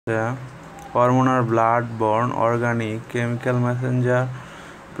Hormone are blood-borne organic chemical messenger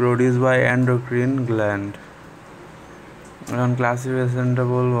produced by endocrine gland. এখন ক্লাসিফিকেশনটা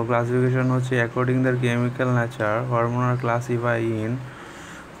বলবো। Classification হচ্ছে according the chemical nature hormone R classify in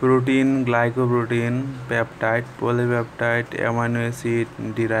protein, glycoprotein, peptide, polypeptide, amino acid,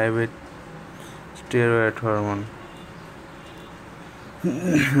 ডিরাইভেড steroid hormone.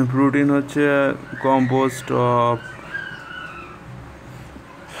 Protein হচ্ছে compost of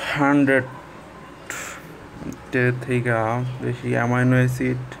 100 থেকে বেশি amino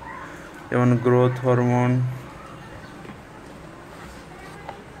acid, যেমন growth hormone,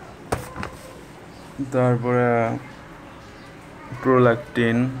 তারপরে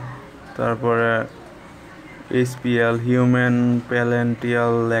prolactin, তারপরে HPL human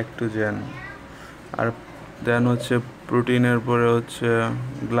প্যালেন্টিয়াল Lactogen. আর দেন হচ্ছে প্রোটিনের পরে হচ্ছে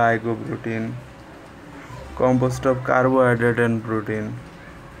glycoprotein, compost of carbohydrate and protein.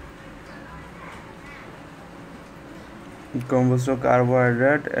 Compost of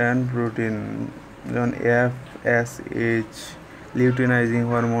carbohydrate and protein যেমন FSH, লিউটিনাইজিং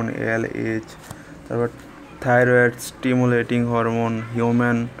হরমোন LH, তারপর thyroid stimulating hormone,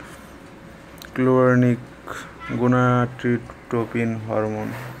 human ক্লোরনিক gonadotropin hormone.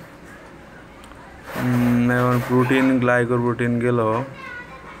 এখন প্রোটিন, গ্লাইকোপ্রোটিন গেল।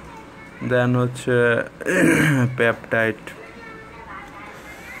 দেন হচ্ছে পেপটাইড।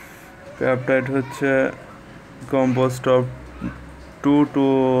 পেপটাইড হচ্ছে compost of 2 to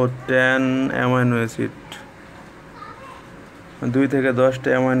 10 amino acid, 2 থেকে 10টা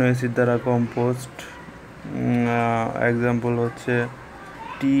অ্যামাইনো অ্যাসিড দ্বারা compost. Example হচ্ছে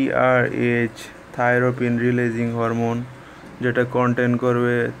TRH থাইরোপিন রিলিজিং হরমোন, যেটা কন্টেন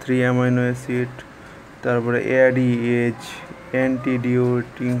করবে 3 অ্যামাইনো অ্যাসিড। তারপরে ADH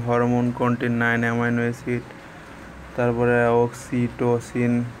অ্যান্টিডিউটিং hormone contain 9 amino acid. তারপরে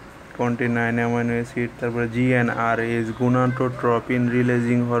অক্সিটোসিন কন্টেন 9 অ্যামাইনো অ্যাসিড। তারপরে GnRH গোনাডোট্রপিন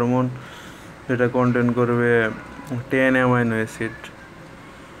রিলিজিং হরমোন, যেটা কন্টেন করবে 10 অ্যামাইনো অ্যাসিড।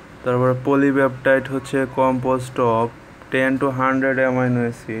 তারপরে পলিপেপটাইড হচ্ছে compost of 10 to 100 amino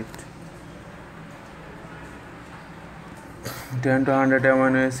acid. 10 to 100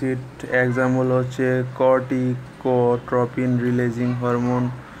 amino acid example হচ্ছে কর্টিকোট্রপিন রিলিজিং হরমোন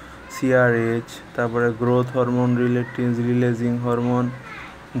CRH, তারপরে growth hormone releasing hormone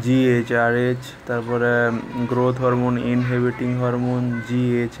GHRH, তারপরে growth hormone inhibiting hormone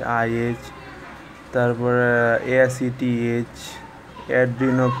GHIH, তারপরে ACTH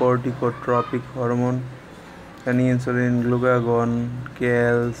adrenocorticotropic hormone, insulin, glucagon,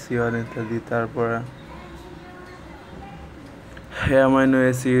 calcium ইত্যাদি। তারপরে amino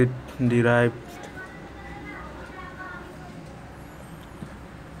acid derived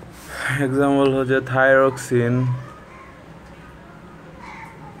example হচ্ছে thyroxine,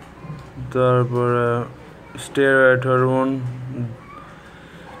 তারপরে steroid hormone.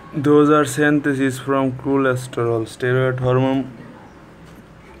 Those are synthesis from cholesterol. Steroid hormone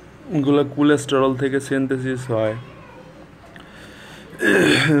গুলো cholesterol থেকে synthesis হয়,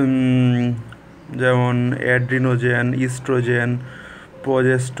 যেমন অ্যাড্রিনোজেন, oestrogen,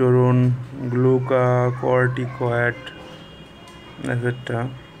 progesterone, গ্লুকাকর্টিকয়েড etcetera.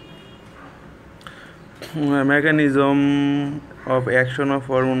 Mechanism of action of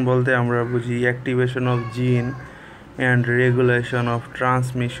hormone বলতে আমরা বুঝি অ্যাক্টিভেশন অফ জিন and regulation of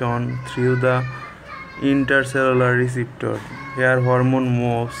transmission through the intercellular receptor. Here hormone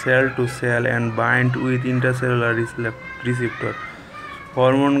move cell to cell and bind with intercellular receptor.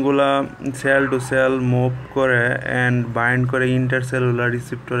 হরমোনগুলা sell to sell move করে and bind করে intercellular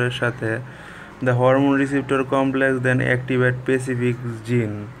রিসেপ্টরের সাথে। The hormone receptor complex then activate specific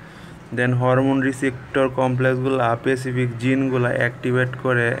জিন। দেন hormone receptor কমপ্লেক্সগুলা specific জিনগুলা activate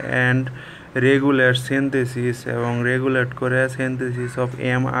করে and regulate synthesis এবং regulate করে synthesis of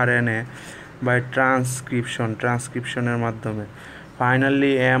mRNA by ট্রান্সক্রিপশনের মাধ্যমে।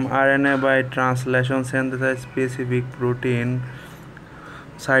 Finally mRNA by translation synthesise specific protein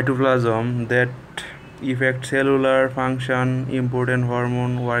cytoplasm that affect cellular function. Important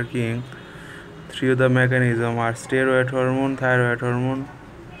hormone working through the mechanism are steroid hormone, thyroid hormone.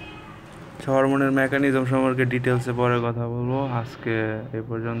 হরমোনের mechanism সম্পর্কে ডিটেলসে পরে কথা বলবো। আজকে এ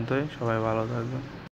পর্যন্তই। সবাই ভালো থাকবেন।